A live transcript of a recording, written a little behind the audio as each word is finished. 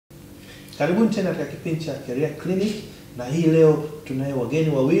Karibuni tena katika kipindi cha Career Clinic, na hii leo tunaye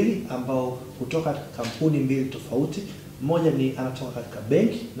wageni wawili ambao kutoka katika kampuni mbili tofauti. Mmoja ni anatoka katika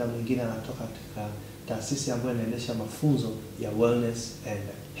benki na mwingine anatoka katika taasisi ambayo inaendesha mafunzo ya wellness and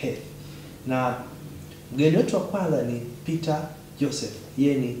health. Na mgeni wetu wa kwanza ni Peter Joseph.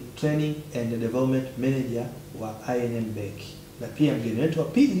 Yeye ni Training and Development Manager wa I&M Bank. Na pia mgeni wetu wa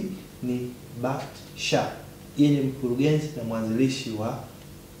pili ni Bart Shah. Yeye ni mkurugenzi na mwanzilishi wa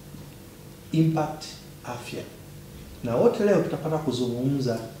Impact Afya. Na wote leo tutapata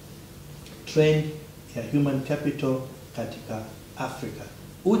kuzungumza trend ya human capital katika Afrika.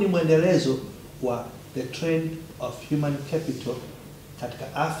 Huu ni mwendelezo wa the trend of human capital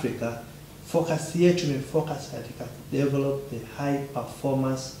katika Afrika. Focus yetu ni focus katika develop the high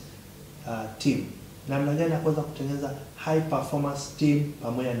performance team. Namna gani ya kuweza kutengeneza high performance team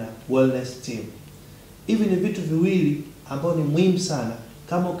pamoja na wellness team. Hivi ni vitu viwili ambao ni muhimu sana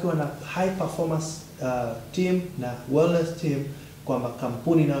kama ukiwa na high performance team na wellness team, kwamba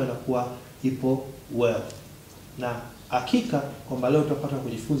kampuni nayo inakuwa ipo well. Na hakika kwamba leo tutapata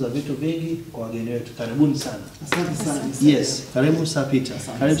kujifunza vitu vingi kwa wageni wetu. Karibuni sana. Asante sana. Yes, karibu sana Peter.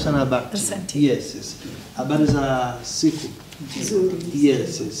 Karibu sana Bart. Yes. Habari za siku? Nzuri.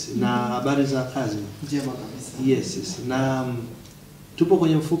 Yes. Na habari za kazi? Njema kabisa. Yes. Na tupo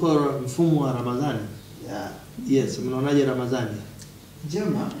kwenye mfumo wa Ramadhani. Yeah. Yes, mnaonaje Ramadhani?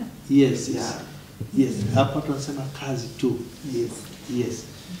 Njema. Yes. Yeah. Yes, hapa tunasema kazi tu. Yes.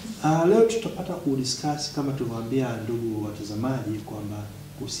 Leo tutapata kudiscuss kama tulivyowaambia ndugu watazamaji kwamba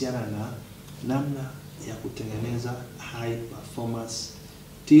kuhusiana na namna ya kutengeneza high performance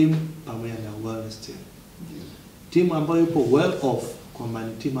team pamoja na wellness team. Team ambayo ipo well off, kwamba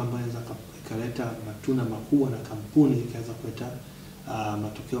ni team ambayo inaweza ikaleta matunda makubwa na kampuni ikaweza kuleta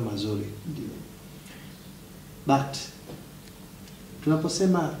matokeo mazuri. But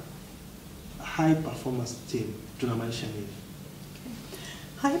tunaposema high performance team tunamaanisha nini?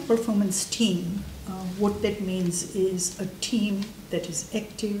 High performance team, what that means is a team that is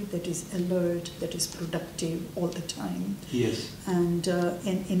active, that is alert, that is productive all the time. Yes. And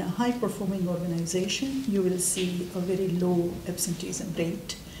in a high performing organization, you will see a very low absenteeism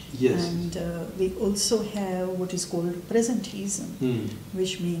rate. Yes. And we also have what is called presenteeism,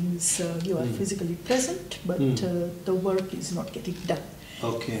 which means you are physically present, but the work is not getting done.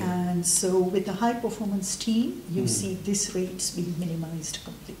 Okay. And so with a high performance team, you see these rates being minimized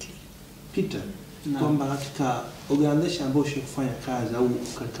completely. Peter, kwamba katika organization ambayo ushakufanya kazi au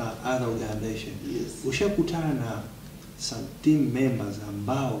katika other organization, ushakutana na some team members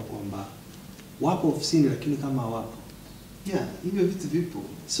ambao kwamba wapo ofisini lakini kama wapo? Yeah, hivyo vitu vipo.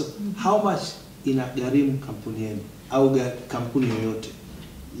 So how much inagharimu kampuni yenu au kampuni yoyote?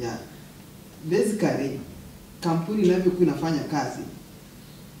 Yeah. Basically, kampuni inavyokuwa inafanya kazi,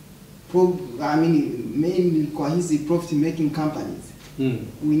 mainly kwa hizi profit making companies,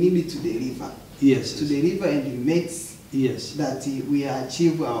 we need to deliver. Yes. To deliver and it makes that we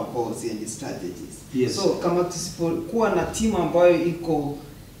achieve our goals and strategies. Yes. So kama tusipokuwa na timu ambayo iko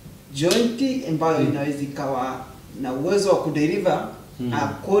jointly, ambayo inaweza ikawa na uwezo wa kudeliver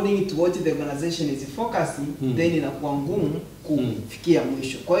according to what the organization is focusing, then inakuwa ngumu kufikia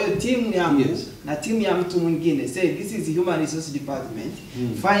mwisho. Kwa hiyo timu yangu na timu ya mtu mwingine, say this is human resource department,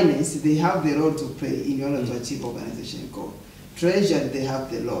 finance, they have the role to play in order to achieve organization goal. Treasury, they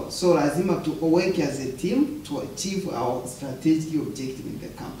have the role. So lazima to work as a team to achieve our strategic objective in the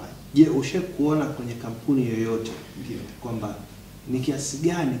company. Je, ushakuona kwenye kampuni yoyote kwamba ni kiasi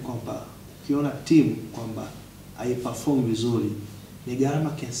gani kwamba ukiona team kwamba haiperform vizuri, ni gharama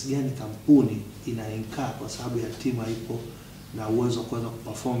kiasi gani kampuni inainkaa kwa sababu ya team haipo na uwezo wa kuweza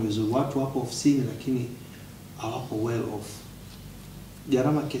kuperform vizuri? Watu wapo ofisini lakini hawapo well off.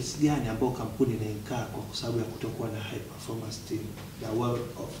 Gharama kiasi gani ambayo kampuni inainkaa kwa sababu ya kutokuwa na high performance team na well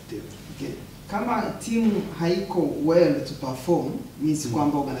off team? Okay. Kama team haiko well to perform, means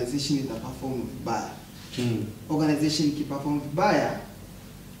kwamba organization ita perform vibaya. Organization ikiperform vibaya,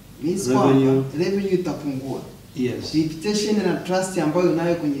 means kwamba revenue itapungua. Yes. Reputation na trust ambayo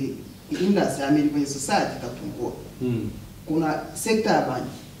unayo kwenye industry, kwenye society itapungua. Kuna sector ya banki.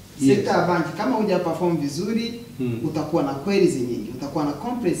 Sector ya banki kama huja perform vizuri, utakuwa na queries nyingi, utakuwa na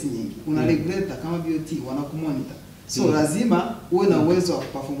complaints nyingi. Kuna regulator kama BOT wanakumonitor. So lazima uwe na uwezo wa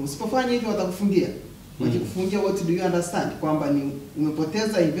kuperform. Usipofanya hivyo watakufungia. Wakikufungia, what do you understand? Kwamba ni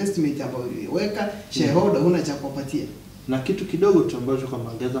umepoteza investment ambayo uliweka, shareholder huna cha kupatia. Na kitu kidogo tu ambacho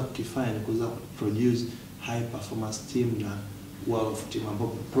kama angeza kukifanya ni kuweza produce high performance team na well of team,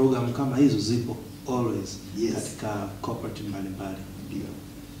 ambapo program kama hizo zipo always katika corporate mbalimbali.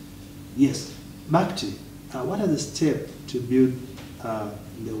 Yes. Bakti, what are the steps to build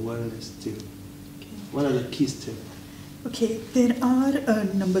the wellness team? What are the key steps? Okay, there are a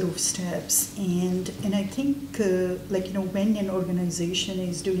number of steps, and I think when an organization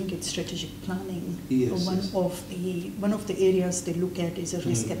is doing its strategic planning, Yes, one of the areas they look at is a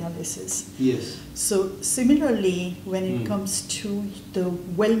risk analysis. Yes. So similarly, when it comes to the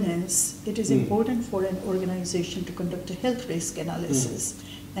wellness, it is important for an organization to conduct a health risk analysis,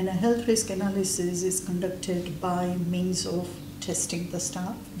 and a health risk analysis is conducted by means of testing the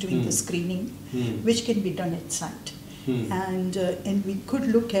staff, doing the screening, which can be done at site. And we could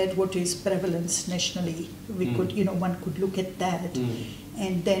look at what is prevalence nationally. We could, one could look at that,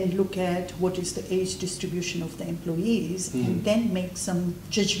 and then look at what is the age distribution of the employees, and then make some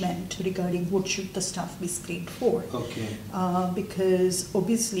judgment regarding what should the staff be screened for. Okay. Because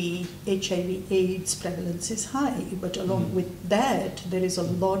obviously HIV/AIDS prevalence is high, but along with that, there is a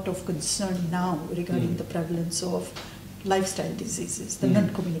lot of concern now regarding the prevalence of lifestyle diseases, the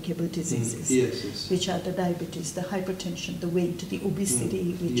non-communicable diseases, Yes. which are the diabetes, the hypertension, the weight, the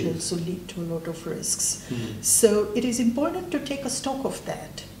obesity, which also lead to a lot of risks. So it is important to take a stock of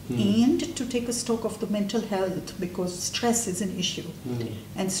that and to take a stock of the mental health, because stress is an issue.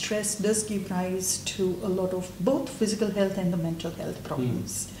 And stress does give rise to a lot of both physical health and the mental health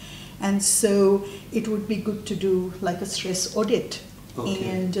problems. And so it would be good to do like a stress audit. Okay.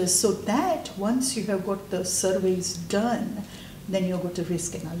 And so that once you have got the surveys done, then you go to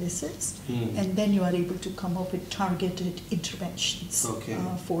risk analysis, and then you are able to come up with targeted interventions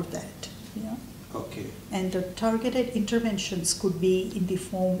for that. Yeah. Okay. And the targeted interventions could be in the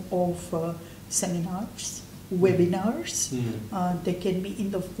form of seminars, webinars. They can be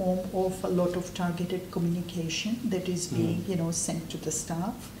in the form of a lot of targeted communication that is being, sent to the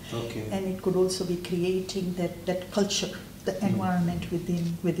staff. Okay. And it could also be creating that culture, the environment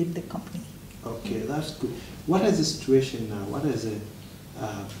within the company. Okay, that's good. What is the situation now? What is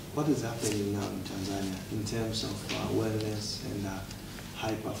happening now in Tanzania in terms of wellness and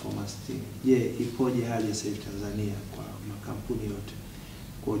high performance team? Ipoje hali ya sasa Tanzania kwa makampuni yote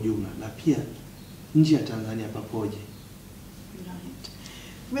kwa ujumla, na pia nje ya Tanzania papoje? Right.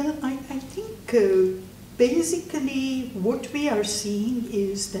 Well, I think basically what we are seeing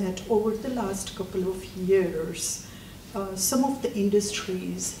is that over the last couple of years, some of the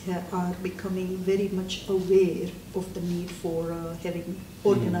industries are becoming very much aware of the need for having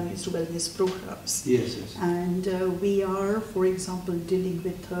organized wellness programs. Yes. And we are, for example, dealing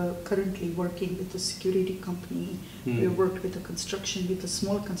with, currently working with a security company. We worked with a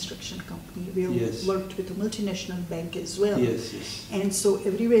small construction company. We worked with a multinational bank as well. Yes. And so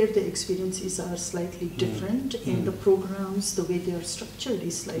everywhere the experiences are slightly different, and the programs, the way they are structured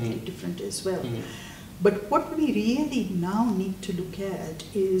is slightly different as well. But what we really now need to look at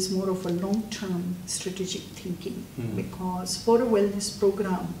is more of a long-term strategic thinking, because for a wellness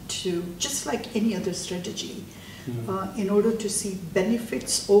program to, just like any other strategy, in order to see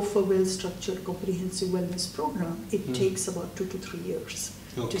benefits of a well-structured comprehensive wellness program, it takes about 2 to 3 years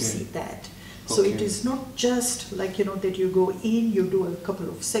to see that. So it is not just like, that you go in, you do a couple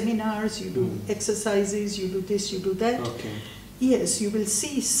of seminars, you do exercises, you do this, you do that. Yes, you will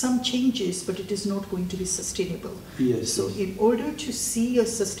see some changes, but it is not going to be sustainable. So in order to see a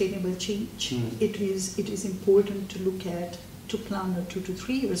sustainable change, it is important to look at, to plan a 2 to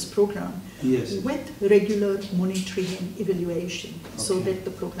 3 years program with regular monitoring and evaluation, so that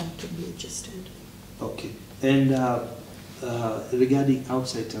the program can be adjusted. Okay. And regarding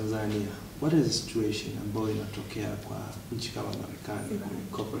outside Tanzania, what is the situation ambayo inatokea kwa nchi kama Marekani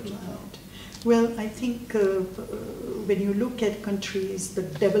corporate account? Well, I think when you look at countries, the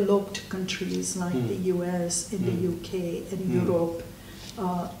developed countries like the US and the UK and Europe,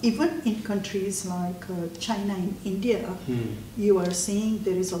 even in countries like China and India, you are seeing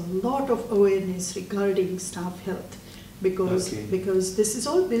there is a lot of awareness regarding staff health, because this is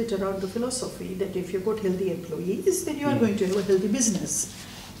all built around the philosophy that if you've got healthy employees, then you are going to have a healthy business.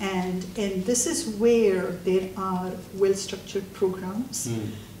 And this is where there are well-structured programs.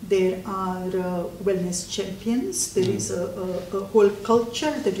 There are wellness champions. There is a whole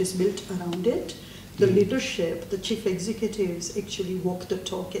culture that is built around it. The leadership, the chief executives actually walk the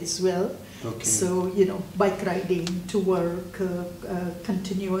talk as well. So, bike riding to work,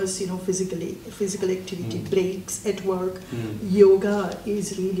 continuous, physical activity breaks at work. Yoga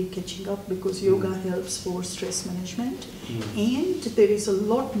is really catching up, because yoga helps for stress management. And there is a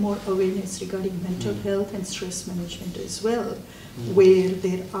lot more awareness regarding mental health and stress management as well, where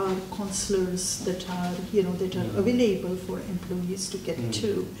there are counselors that are, available for employees to get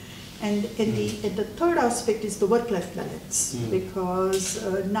to. And the third aspect is the work-life balance, because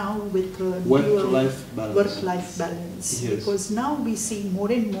now with work-life balance. Work-life balance, Yes. because now we see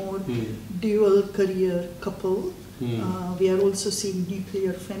more and more dual career couple. We are also seeing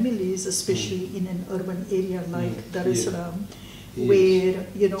nuclear families, especially in an urban area like Dar es Salaam, where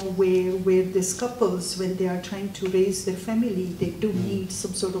where these couples, when they are trying to raise their family, they do need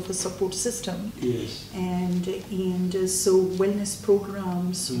some sort of a support system. Yes. And so wellness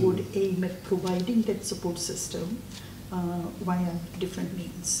programs would aim at providing that support system via different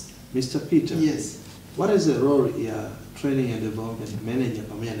means. Mr. Peter. Yes. What is the role ya training and development manager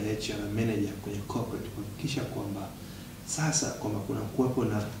pamoja na HR manager kwenye corporate kuhakikisha kwamba sasa kwamba kuna kuwepo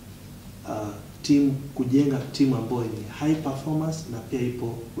na team, kujenga timu ambayo ni high performance na pia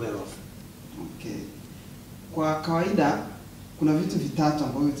ipo well off? Okay. Kwa kawaida kuna vitu vitatu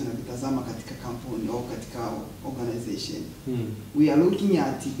ambavyo tunavitazama katika kampuni au katika organization. We are looking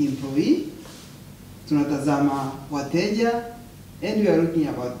at employee, tunatazama wateja, and we are looking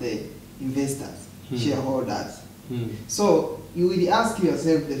about the investors, shareholders. So you will ask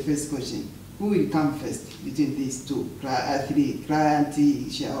yourself the first question: who will come first between these two, three: client,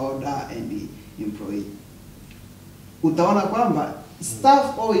 shareholder, and the employee? Utaona kwamba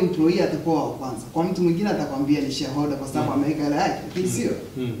staff au employee atakuwa wa kwanza. Kwa mtu mwingine atakwambia ni shareholder kwa sababu ameweka hela yake, lakini sio.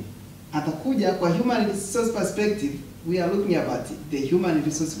 Atakuja kwa human resource perspective, we are looking about the human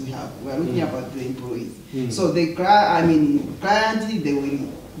resource we have. We are looking about the employees. So the client, they will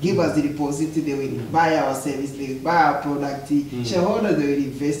give us the deposit, they will buy our service, they will buy our product. Shareholders, they will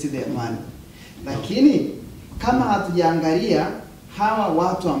invest their money. Lakini kama hatujaangalia hawa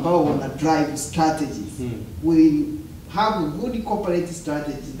watu ambao wana drive strategies, we will have a good corporate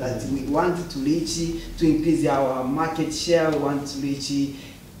strategy that we want to reach, to increase our market share, we want to reach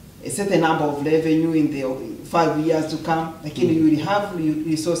a certain number of revenue in the 5 years to come. Lakini you will have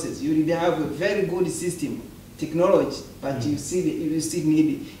resources, you will have a very good system, technology, but you still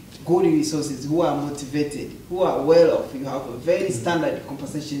need good resources who are motivated, who are well off. You have a very standard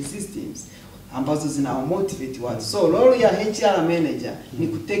compensation systems ambazo zina motivate watu. So role ya HR manager ni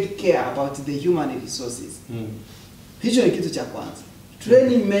to take care about the human resources. Hicho ni kitu cha kwanza.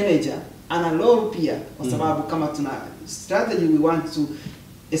 Training manager ana role pia, kwa sababu kama tuna strategy, we want to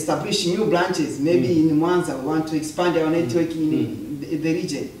establish new branches, maybe in Mwanza, we want to expand our network in the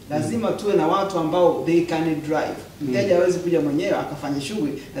region. Lazima tuwe na watu ambao they can drive. Mteja hawezi kuja mwenyewe akafanya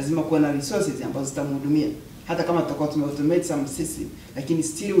shughuli, lazima kuwa na resources ambazo zitamhudumia. Hata kama tutakuwa tumeautomate some system, lakini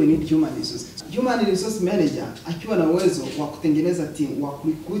still we need human resources. Human resource manager akiwa na uwezo wa kutengeneza team, wa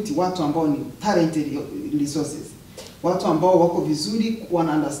recruit watu ambao ni talented resources, watu ambao wako vizuri,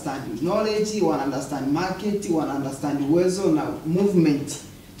 wana understand knowledge, wana understand market, wana understand uwezo na movement.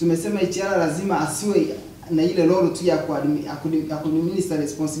 Tumesema HR lazima asiwe na ile role tu ya administer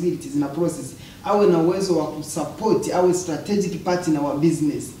responsibilities na process, awe na uwezo wa kusupport, awe strategic partner wa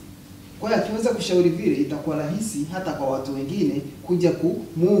business. Kwa hiyo akiweza kushauri vile, itakuwa rahisi hata kwa watu wengine kuja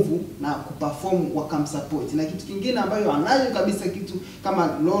move na kuperform wakamsupport. Na kitu kingine ambayo anayo kabisa kitu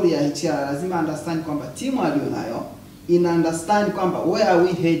kama role ya HR, lazima understand kwamba timu alionayo ina understand kwamba where are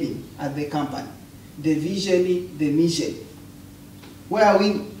we heading at the company, the vision, the mission, where are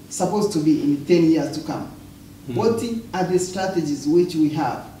we supposed to be in 10 years to come, what are the strategies which we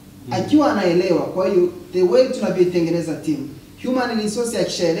have. Akiwa anaelewa, kwa hiyo the way tunavyotengeneza team, human resource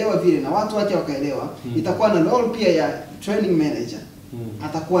akishaelewa vile na watu wake wakaelewa, itakuwa na role pia ya training manager.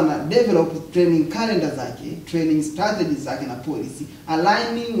 Atakuwa na develop training calendar zake, training strategies zake na policy,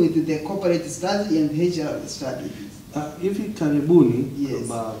 aligning with the corporate strategy and HR strategies. Hivi karibuni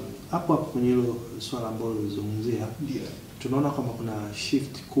hapo kwenye hilo swala ambalo ulizungumzia, tunaona kwamba kuna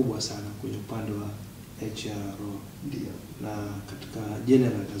shift kubwa sana kwenye upande wa HR. Na katika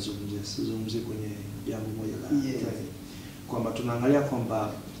general nazungumzia kwenye jambo moja la kwamba tunaangalia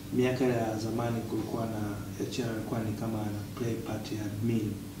kwamba miaka ya zamani kulikuwa na HR alikuwa ni kama na play party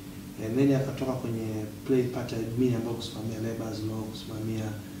admin, and then akatoka kwenye play party admin ambao kusimamia labors law, kusimamia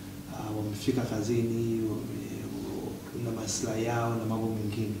wamefika kazini na maslahi yao na mambo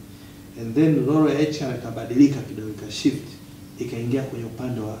mengine, and then role ya HR ikabadilika kidogo, ikashift ikaingia kwenye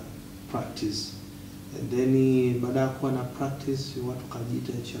upande wa practice, and then baada ya kuwa na practice watu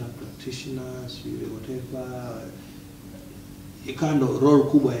kajiita HR practitioners whatever, ikawa ndo role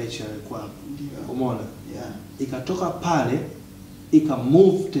kubwa ya HR kwa umeona. Ikatoka pale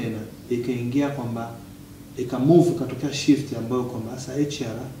ikamove tena ikaingia kwamba ikamove ikatokea shift ambayo kwamba sasa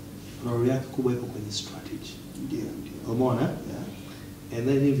HR role yake kubwa iko kwenye strategy. Umeona? And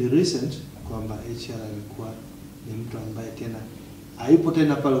then hivi recent kwamba HR amekuwa ni mtu ambaye tena haipo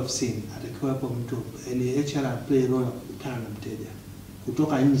tena pale ofisini, atakiwa hapo mtu, yani HR play role ya kukutana na mteja.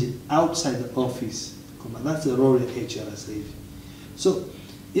 kutoka nje, outside the office, kwamba that's the role ya HR sasa hivi. So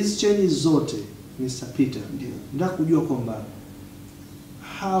hizi changes zote Mr. Peter, nataka kujua kwamba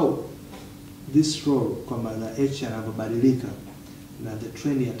how this role kwamba the HR inabadilika na the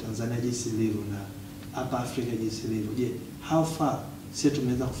trend ya Tanzania jinsi ilivyo na hapa Afrika jinsi ilivyo. Je, how far sisi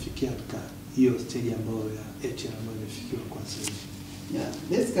tumeweza kufikia katika hiyo stage ambayo ya HR ambayo imefikiwa kwa sasa? Yeah,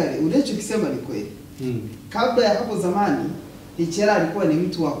 basically unachokisema ni kweli. Kabla ya hapo zamani HR alikuwa ni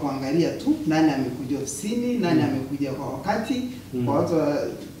mtu wa kuangalia tu nani amekuja ofisini, nani amekuja kwa wakati. Kwa watu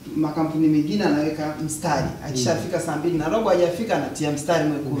makampuni mengine anaweka mstari. Akishafika saa 2 na robo hajafika anatia mstari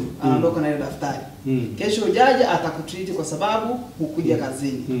mwekundu. Anaondoka na ile daftari. Kesho jaji atakutreat kwa sababu hukuja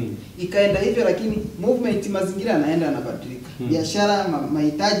kazini. Ikaenda hivyo, lakini movement mazingira yanaenda yanabadilika. Biashara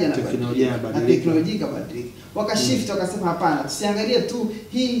mahitaji yanabadilika. Na teknolojia ikabadilika. Wakashift wakasema hapana, tusiangalie tu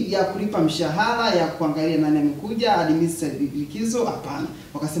hii ya kulipa mshahara, ya kuangalia nani amekuja, administrative likizo, hapana.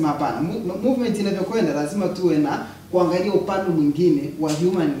 Wakasema hapana, movement inavyokwenda lazima tuwe na kuangalia upande mwingine wa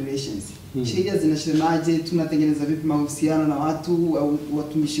human relations. Sheria zinasemaje, tunatengeneza vipi mahusiano na watu au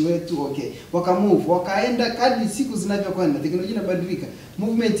watumishi wetu. Okay, wakamove, wakaenda kadri siku zinavyokwenda, teknolojia inabadilika,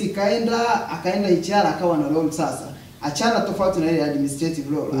 movement akaenda HR akawa na role sasa. Achana tofauti na ile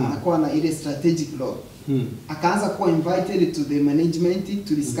administrative role, akawa na ile strategic role. Akaanza kuwa invited to the management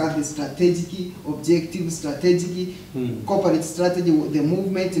to discuss the strategic objective, strategic corporate strategy, the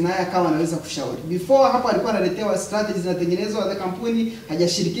movement, naye akawa anaweza kushauri. Before hapo alikuwa analetewa strategies zinatengenezwa na kampuni,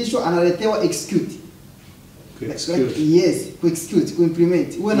 hajashirikishwa, analetewa execute. Yes, execute,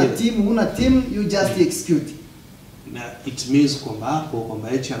 implement. Uwe na team, una team, you just execute. Na it means kwamba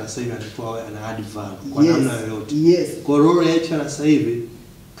HR sasa hivi anatoa ana add value kwa namna yoyote. Yes. Kwa role ya HR sasa hivi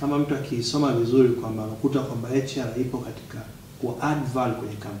kama mtu akisoma vizuri kwamba anakuta kwamba HR ipo katika ku add value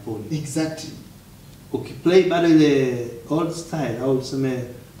kwenye kampuni. Exactly. Ukiplay bado ile old style au tuseme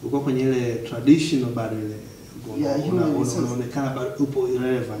uko kwenye ile traditional bado ile unaonekana bado upo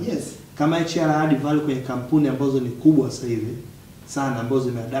irrelevant. Yes. Kama HR add value kwenye kampuni ambazo ni kubwa sasa hivi sana, ambazo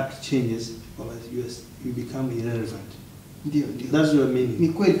zimeadapt changes, you become irrelevant. Ndio. That's your meaning. Ni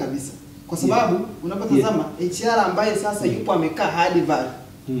kweli kabisa. Kwa sababu unapotazama HR ambaye sasa yupo amekaa hadi value.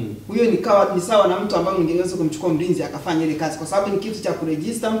 Huyo ni sawa na mtu ambaye ungeweza kumchukua mlinzi akafanya ile kazi, kwa sababu ni kitu cha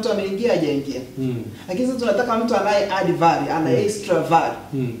kuregister mtu ameingia hajaingia. Lakini sasa tunataka mtu anaye add value, ana extra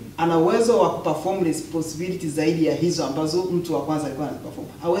value. Ana uwezo wa kuperform responsibilities zaidi ya hizo ambazo mtu wa kwanza alikuwa anaperform.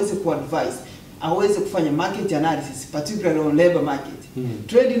 Hawezi kuadvise, hawezi kufanya market analysis, particularly on labor market.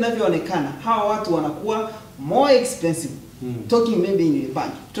 Trade inavyoonekana, hawa watu wanakuwa more expensive. Talking maybe in a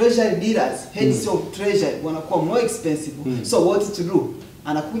bank, treasury dealers, heads of treasury wanakuwa more expensive. So what to do?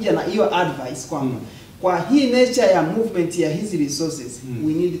 Anakuja na hiyo advice kwamba kwa hii nature ya movement ya hizi resources,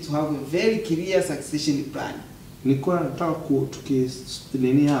 we need to have a very clear succession plan. Nilikuwa nataka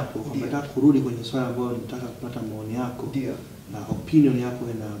nini hapo, nataka kurudi kwenye swali ambalo nataka kupata maoni yako. Ndio. Na opinion yako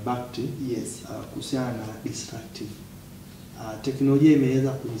na bakti. Yes. Kuhusiana na disruptive. Teknolojia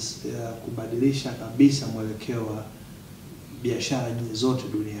imeweza kubadilisha kabisa mwelekeo wa biashara zote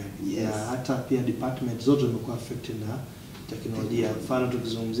duniani. Yes. Na hata pia department zote zimekuwa affected na teknolojia. Mfano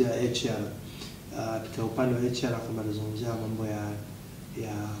tukizungumzia HR, katika upande wa HR kama tunazungumzia mambo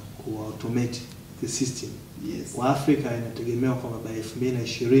ya ku-automate the system. Yes. Kwa Afrika inategemewa kwamba by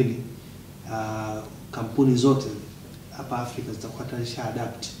 2020 kampuni zote hapa Afrika zitakuwa tayari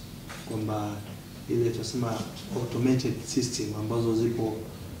adapt kwamba ile tunasema automated system ambazo zipo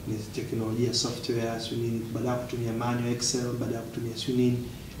ni teknolojia software, nini, badala ya kutumia manual Excel, badala ya kutumia nini,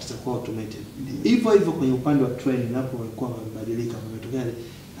 zitakuwa automated. Hivyo kwenye upande wa training hapo walikuwa wamebadilika, wametokea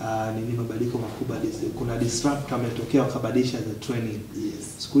nini mabadiliko makubwa. Kuna disrupt kama imetokea wakabadilisha the training. Yes.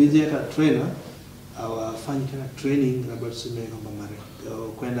 Siku hizi hata trainer hawafanyi tena training labda tuseme kwamba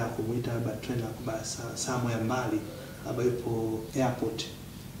kwenda kumuita labda trainer kwa saa ya mbali, labda yupo airport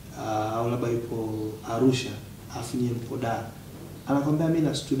au labda yupo Arusha afu nyie mpo Dar, anakwambia mimi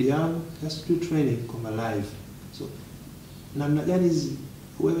na studio yangu just do training kwa live. So namna gani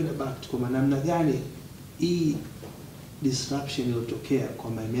wewe na back kwa namna gani hii disruption iliyotokea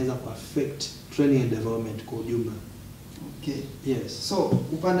kwamba imeweza kuaffect training and development kwa ujumla? Okay. Yes. So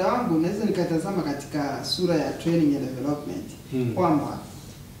upande wangu naweza nikatazama katika sura ya training and development kwamba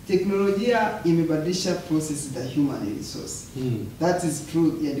teknolojia imebadilisha process the human resource. That is true,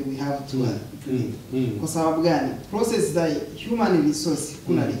 and we have to agree. Kwa sababu gani? Process the human resource,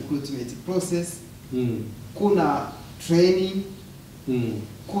 kuna recruitment process, kuna training,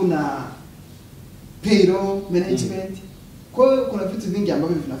 kuna payroll management. Kwa hiyo kuna vitu vingi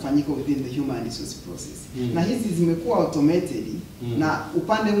ambavyo vinafanyika within the human resource process. Na hizi zimekuwa automated na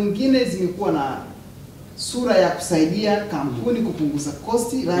upande mwingine zimekuwa na sura ya kusaidia kampuni kupunguza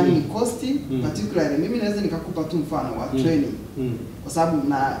costi, running costi, particularly mimi naweza nikakupa tu mfano wa training. Kwa sababu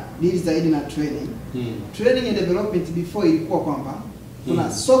na deal zaidi na training. Training and development before ilikuwa kwamba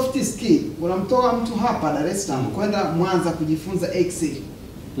kuna soft skill, unamtoa mtu hapa Dar es Salaam kwenda Mwanza kujifunza Excel.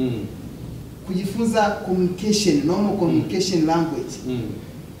 Kujifunza communication, normal communication language.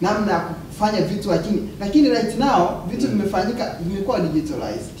 Namna ya kufanya vitu lakini right now vitu vimekuwa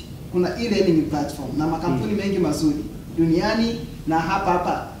digitalized. Kuna e-learning platform na makampuni mengi mazuri duniani na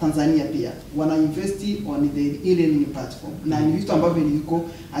hapa Tanzania pia wana invest on the e-learning platform na ni vitu ambavyo viko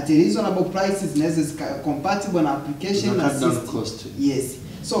at a reasonable prices, zinaweza compatible na application na cost. Yes.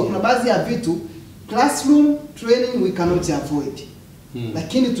 So kuna baadhi ya vitu classroom training we cannot avoid.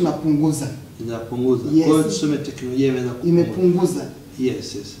 Lakini tunapunguza. Inapunguza. Yes. Kwa hiyo tuseme teknolojia imepunguza.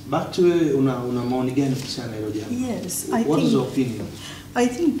 Yes. Back to una maoni gani kuhusiana na hilo jambo? Yes, What is your opinion? I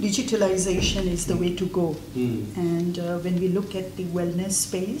think digitalization is the way to go. And when we look at the wellness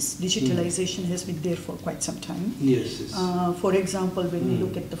space, digitalization has been there for quite some time. Yes. For example, when we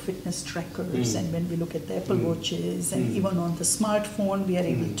look at the fitness trackers and when we look at the Apple Watches and even on the smartphone, we are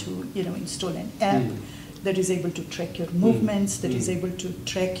able to, install an app that is able to track your movements, that is able to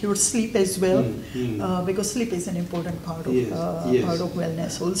track your sleep as well, because sleep is an important part of part of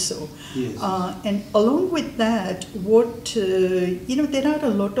wellness also. Yes. And along with that, there are a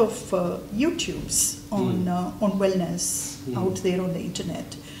lot of YouTubes on wellness out there on the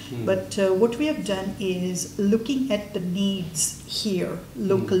internet. But what we have done is looking at the needs here,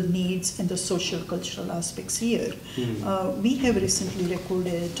 local needs and the social cultural aspects here. We have recently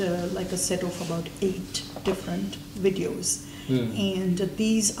recorded like a set of about 8 different videos. And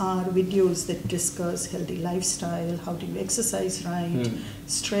these are videos that discuss healthy lifestyle, how do you exercise right,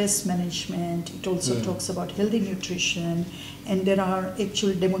 stress management. It also talks about healthy nutrition, and there are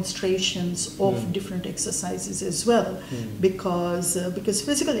actual demonstrations of different exercises as well, because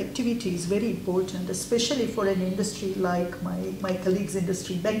physical activity is very important, especially for an industry like my colleague's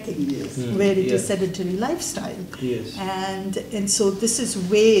industry, banking, where it is sedentary lifestyle. And so this is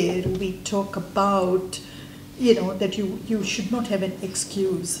where we talk about that you should not have an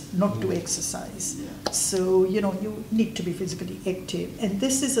excuse not to exercise. So, you need to be physically active. And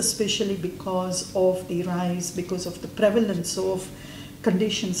this is especially because of the rise, because of the prevalence of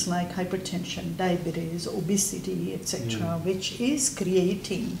conditions like hypertension, diabetes, obesity, etc., which is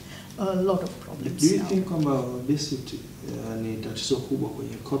creating a lot of problems. Do you think about obesity ni tatizo kubwa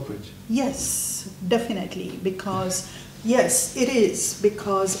kwenye corporate? Yes, definitely, because yes, it is,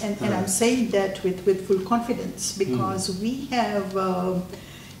 because, and I'm saying that with full confidence, because we have,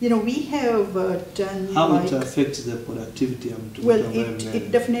 done. How it affects the productivity? Well,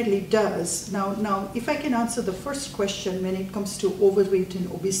 it definitely does. Now, if I can answer the first question when it comes to overweight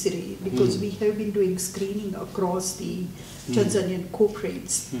and obesity, because we have been doing screening across the Tanzanian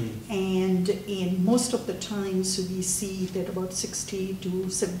corporates, and in most of the times we see that about 60 to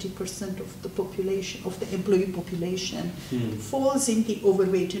 70% of the population, of the employee population, falls in the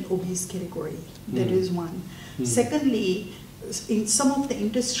overweight and obese category. That is one. Secondly, in some of the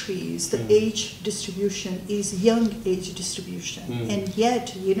industries, the age distribution is young age distribution, and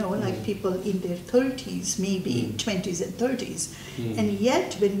yet, like people in their 30s, maybe 20s and 30s, and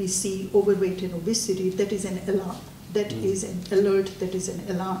yet when we see overweight and obesity, that is an alarm. That is an alert, that is an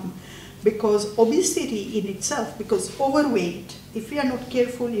alarm. Because obesity in itself, because overweight, if we are not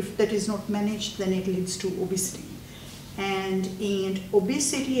careful, if that is not managed, then it leads to obesity. And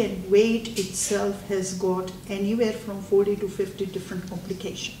obesity and weight itself has got anywhere from 40 to 50 different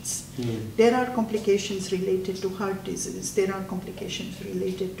complications. There are complications related to heart disease, there are complications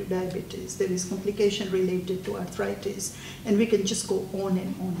related to diabetes, there is complication related to arthritis, and we can just go on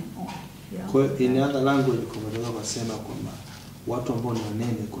and on and on. In other language, kumetoka kusema kwamba watu ambao ni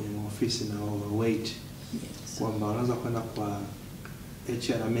wanene kwenye maofisi na overweight, kwamba wanaweza kwenda kwa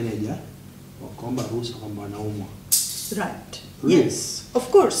HR manager wakaomba ruhusa kwamba wanaumwa. Right. Really? Yes, of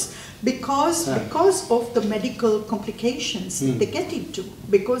course, because of the medical complications they get into,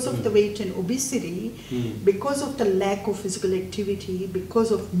 because of the weight and obesity, because of the lack of physical activity,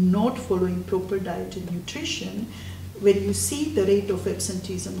 because of not following proper diet and nutrition. When you see the rate of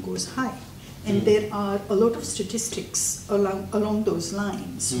absenteeism goes high, and there are a lot of statistics along those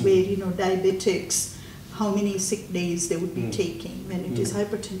lines, where diabetics, how many sick days they would be taking. When it is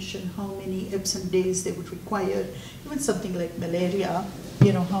hypertension, how many absent days they would require. Even something like malaria,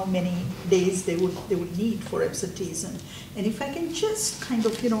 how many days they would need for absenteeism. And if I can just kind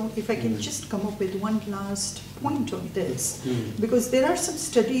of, if I can just come up with one last point on this, because there are some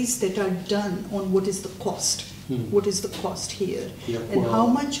studies that are done on what is the cost. What is the cost here, and how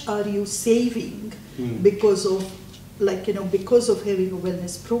much are you saving because of, like, you know, because of having a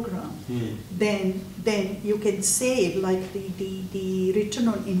wellness program, then you can save, like, the return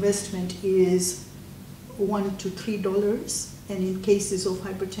on investment is $1 to $3, and in cases of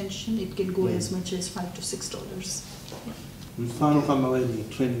hypertension it can go as much as $5 to $6. Mfano kama wewe ni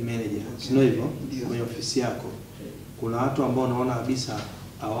training manager, sio hivyo, kwenye ofisi yako kuna watu ambao unaona kabisa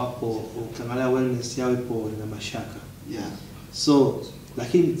hawapo, ukiangalia wellness yao ipo na mashaka. So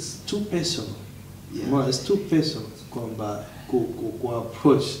lakini it's too personal. It's too personal kwamba ku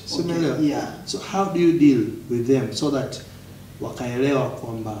approach. So how do you deal with them so that wakaelewa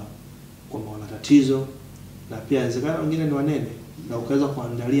kwamba wana tatizo, na pia inawezekana wengine ni wanene, na ukaweza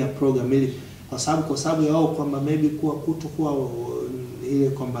kuandalia program ili kwa sababu yao kwamba maybe kutokuwa ile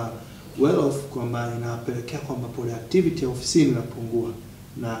kwamba well off, kwamba inapelekea kwamba productivity ya ofisini inapungua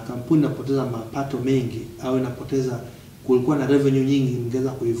na kampuni inapoteza mapato mengi, au inapoteza, kulikuwa na revenue nyingi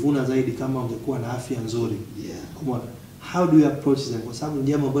mngeweza kuivuna zaidi kama ungekuwa na afya nzuri. Come, how do you approach them? Kwa sababu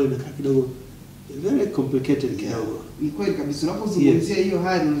jambo ambalo limekaa kidogo very complicated kidogo. Ni kweli kabisa, unapozungumzia hiyo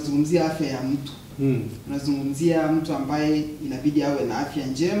hali unazungumzia afya ya mtu. Unazungumzia mtu ambaye inabidi awe na afya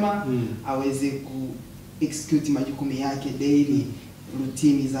njema, aweze ku execute majukumu yake daily,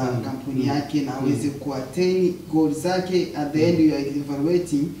 routine za kampuni yake, na aweze ku attain goals zake. At the end you are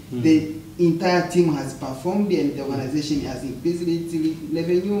evaluating the entire team has performed and the organization has increased its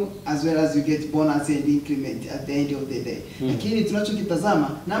revenue, as well as you get bonus and increment at the end of the day. Lakini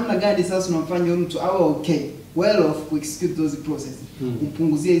tunachokitazama namna gani sasa unamfanya mtu awe okay, well off ku execute those processes,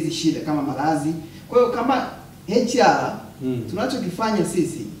 kumpunguzie hizi shida kama maradhi. Kwa hiyo kama HR tunachokifanya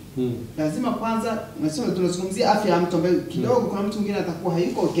sisi, lazima kwanza tunazungumzia afya ya mtu ambaye kidogo kuna mtu mwingine atakuwa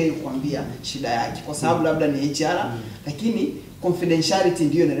hayuko okay kukwambia shida yake kwa sababu labda ni HR, lakini confidentiality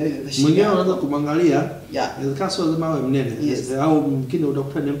ndio inaweza shida. Mwingine unaweza kumwangalia, kaso lazima awe mnene, au mwingine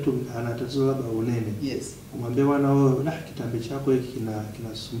utakuta ni mtu ana tatizo labda unene. Kumwambia bwana wewe kitambi chako hiki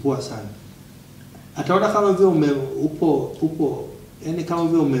kinasumbua sana. Ataona kama vile upo yani kama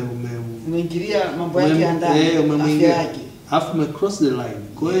vile umeingilia mambo yake ya ndani, afya yake. Alafu cross the line.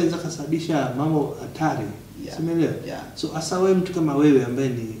 Kwa hiyo inaweza kusababisha mambo hatari. Simeelewa. So hasa wewe mtu kama wewe ambaye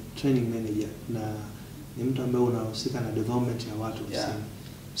ni training manager na ni mtu ambaye unahusika na development ya watu kusema.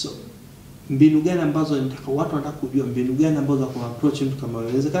 So mbinu gani ambazo watu wanataka kujua, mbinu gani ambazo za approach mtu kama wewe?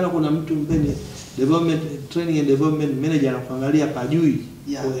 Inawezekana kuna mtu ambaye development training and development manager anakuangalia pajui.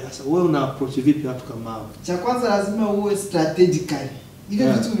 Sasa wewe una approach vipi watu kama hao? Cha kwanza lazima uwe strategically. Hivi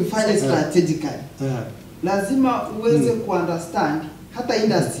vitu vifanye strategically. Lazima uweze ku-understand hata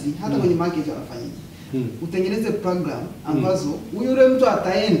industry, hata kwenye market wanafanyije. Utengeneze program ambazo yule mtu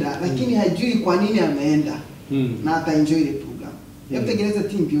ataenda lakini hajui kwa nini ameenda, na ataenjoy ile program. Utengeneze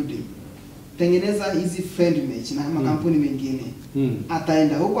team building. Tengeneza hizi friend match na makampuni mengine.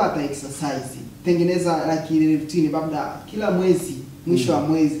 Ataenda huko ata-exercise. Tengeneza like routine, labda kila mwezi, mwisho wa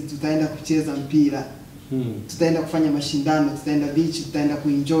mwezi tutaenda kucheza mpira. Tutaenda kufanya mashindano, tutaenda beach, tutaenda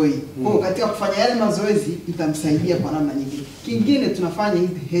kuenjoy. Kwa katika kufanya yale mazoezi itamsaidia kwa namna nyingine. Kingine tunafanya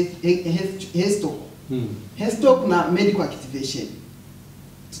health talk na medical activation.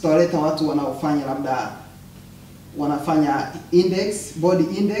 Tutawaleta watu wanaofanya labda wanafanya body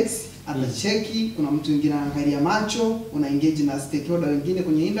index, atacheki. Kuna mtu mwingine anaangalia macho, una engage na stakeholder wengine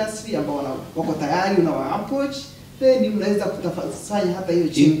kwenye industry ambao wako tayari, una approach, then mnaweza kutafanya hata hiyo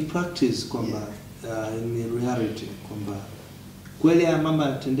chini in practice kwamba in reality kwamba kweli ya mambo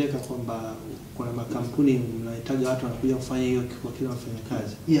yanatendeka, kwamba kuna makampuni mnahitaji watu wanakuja kufanya hiyo kwa kila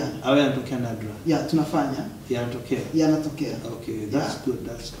mfanyakazi. Au yanatokea nadra? Tunafanya. Yanatokea. Okay, that's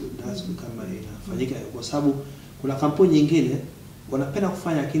good kama inafanyika, kwa sababu kuna kampuni nyingine wanapenda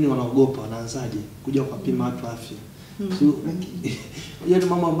kufanya lakini wanaogopa, wanaanzaje kuja kupima watu afya. So hiyo ni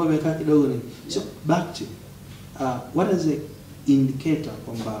mambo ambayo yamekaa kidogo ni. So back to what is the indicator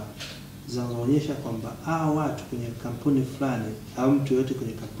kwamba zinaonyesha kwamba watu kwenye kampuni fulani au mtu yote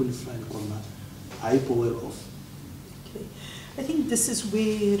kwenye kampuni fulani kwamba haipo well off? Okay. I think this is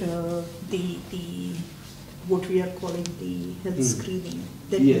where what we are calling the health screening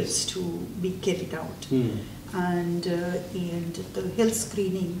that needs to be carried out. And the health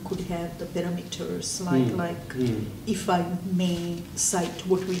screening could have the parameters like if I may cite,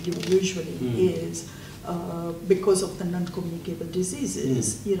 what we do usually is because of the non-communicable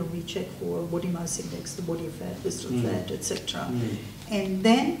diseases, we check for body mass index, the body fat, visceral fat, etc. And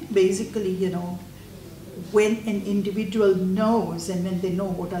then basically, when an individual knows and when they know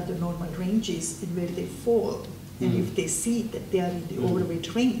what are the normal ranges and where they fall, and if they see that they are in the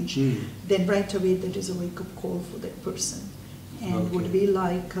overweight range, then right away there is a wake-up call for that person. and would be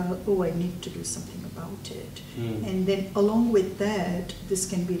like, oh, I need to do something about it. And then along with that, this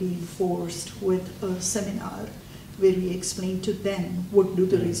can be reinforced with a seminar where we explain to them what do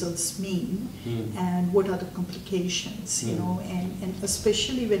the results mean and what are the complications, you know, and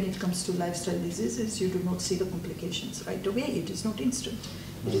especially when it comes to lifestyle diseases, you do not see the complications right away. It is not instant.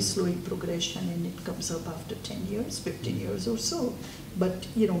 It is slow in progression, and it comes up after 10 years, 15 years or so. But,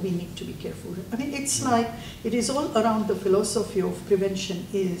 you know, we need to be careful. I mean, it's like, it is all around the philosophy of prevention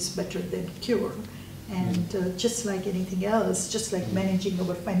is better than cure. And just like anything else, just like managing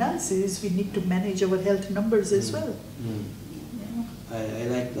our finances, we need to manage our health numbers as well. I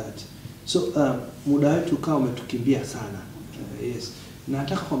like that. So, muda wetu ukawa umetukimbia sana. Yes.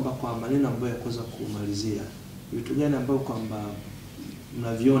 Nataka kwamba kwa maneno ambayo yakuweza kumalizia, vitu gani ambayo kwamba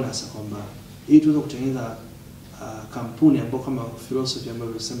mnaviona sasa kwamba ili tuweze kutengeneza kampuni ambayo kama philosophy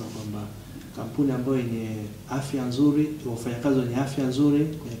ambayo tunasema kwamba kampuni ambayo yenye afya nzuri, wafanyakazi wenye afya nzuri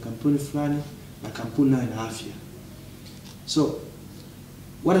kwenye kampuni fulani na kampuni nayo ina afya. So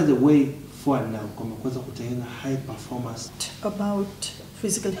what is the way forward now kwamba kuweza kutengeneza high performance about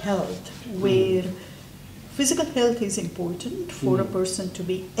physical health, where physical health is important for a person to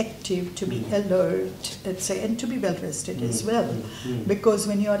be active, to be alert, let's say, and to be well rested as well. Because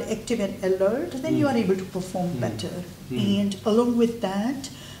when you are active and alert, then you are able to perform better. And along with that,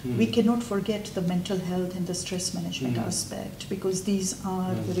 we cannot forget the mental health and the stress management aspect, because these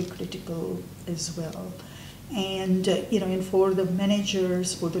are very critical as well. And you know, and for the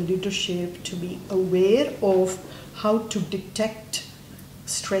managers, for the leadership to be aware of how to detect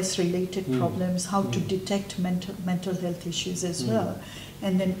stress-related problems, how to detect mental health issues as well,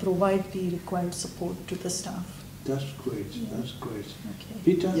 and then provide the required support to the staff. That's great. That's great. Okay.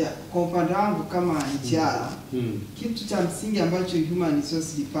 Peter? Yeah, kwa upande wangu kama HR, kitu cha msingi ambacho Human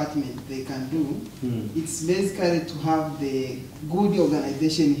Resource Department they can do, it's basically to have the good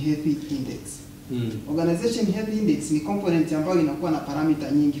organization health index. Organization health index ni component ambayo inakuwa na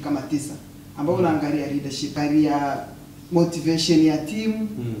parameter nyingi kama 9, ambayo unaangalia leadership, area motivation ya team,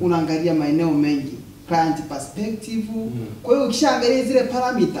 unaangalia maeneo mengi, client perspective. Kwa hiyo ukishaangalia zile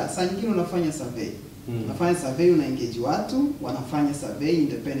parameters, saa nyingine unafanya survey. Unafanya survey, una-engage watu, wanafanya survey,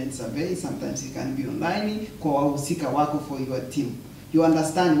 independent survey, sometimes it can be online, kwa wahusika wako for your team. You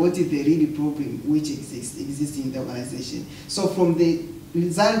understand what is the real problem which exists in the organization. So from the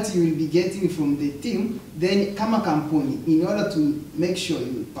result you will be getting from the team, then kama kampuni, in order to make sure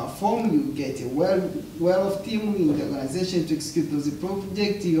you perform, you get a well of team in the organization to execute those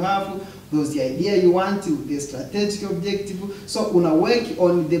projects you have, those the idea you want, the strategic objective. So una work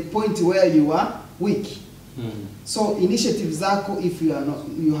on the point where you are weak. So initiatives zako, if you are not,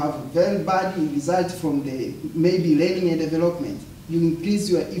 you have very bad result from the maybe learning and development, you increase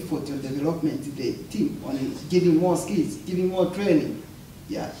your effort on development the team, on giving more skills, giving more training.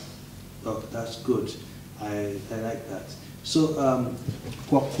 Yeah. Oh, that's good. I like that. So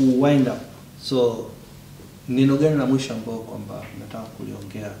kwa ku wind up, so neno gani la mwisho ambao kwamba nataka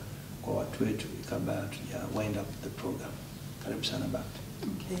kuliongea kwa watu wetu kabla tuja wind up the program? Karibu sana back.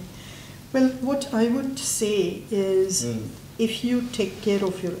 Okay. Well, what I would say is, if you take care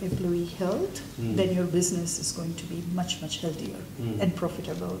of your employee health, then your business is going to be much, much healthier and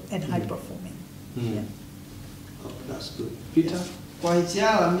profitable and high performing. Yeah. Oh, that's good. Peter? Kwa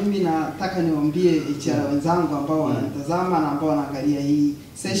HR, mimi nataka niwaambie HR wenzangu ambao wanatazama na ambao wanaangalia hii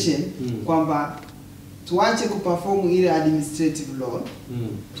session kwamba tuache kuperform ile administrative role,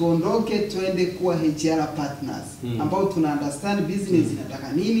 tuondoke tuende kuwa HR partners ambao tuna understand business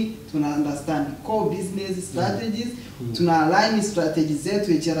inataka nini, tuna understand core business strategies, tuna align strategies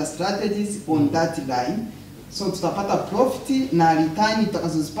zetu, HR strategies on that line. So tutapata profit na return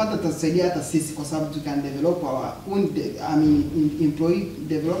tutakazozipata tutasaidia hata sisi, kwa sababu we can develop our own employee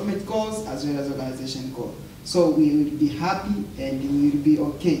development goals as well as organization goals. So we will be happy and we will be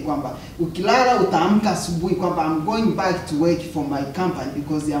okay kwamba ukilala utaamka asubuhi kwamba I'm going back to work for my company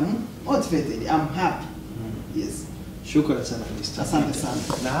because I'm motivated, I'm happy. Yes. Shukrani sana Mr. Asante sana.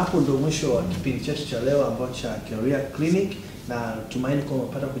 Na hapo ndo mwisho wa kipindi chetu cha leo ambacho cha Career Clinic, na tumaini kwamba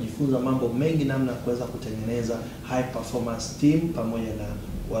umepata kujifunza mambo mengi namna ya kuweza kutengeneza high performance team pamoja na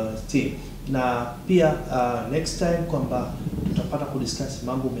wellness team. Na pia next time kwamba tutapata kudiscuss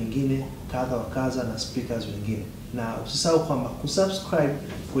mambo mengine kadha wa kadha na speakers wengine. Na usisahau kwamba kusubscribe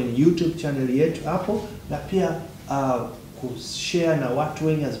kwenye YouTube channel yetu hapo, na pia kushare na watu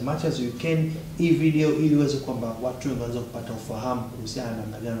wengi as much as you can hii video, ili uweze kwamba watu wengi waweze kupata ufahamu kuhusiana na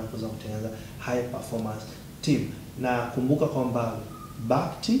namna gani unaweza kutengeneza high performance team. Na kumbuka kwamba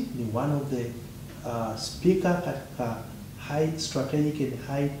Bhakti ni one of the speaker katika high strategic and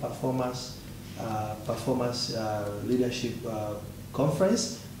high performance Performance Leadership Conference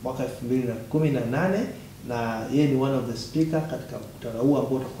mwaka 2018, na yeye ni one of the speaker katika mkutano huu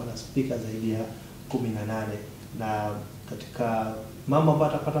ambao utakuwa na speaker zaidi ya 18, na katika mambo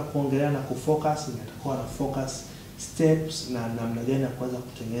ambayo atapata kuongelea na kufocus, ni atakuwa na focus steps na namna gani ya kuweza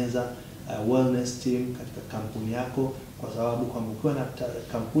kutengeneza wellness team katika kampuni yako, kwa sababu kwa ukiwa na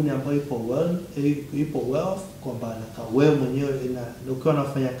kampuni ambayo ipo wealth, kwamba na wewe mwenyewe ukiwa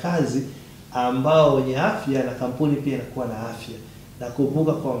unafanya kazi ambao wenye afya, na kampuni pia inakuwa na afya. Na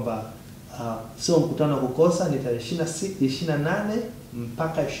kumbuka kwamba sio mkutano wa kukosa, ni tarehe 28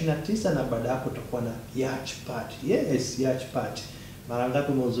 mpaka 29, na baada hapo tutakuwa na yacht party. Yes, yacht party. Mara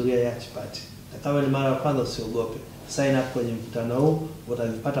ngapi umehudhuria yacht party? Na kama ni mara ya kwanza, usiogope. Sign up kwenye mkutano huu,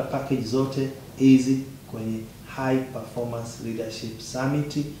 utazipata package zote hizi kwenye High Performance Leadership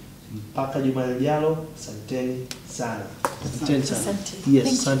Summit. Mpaka juma lijalo, asanteni sana. Asante. Yes,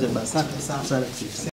 asante basi. Asante sana. Asante.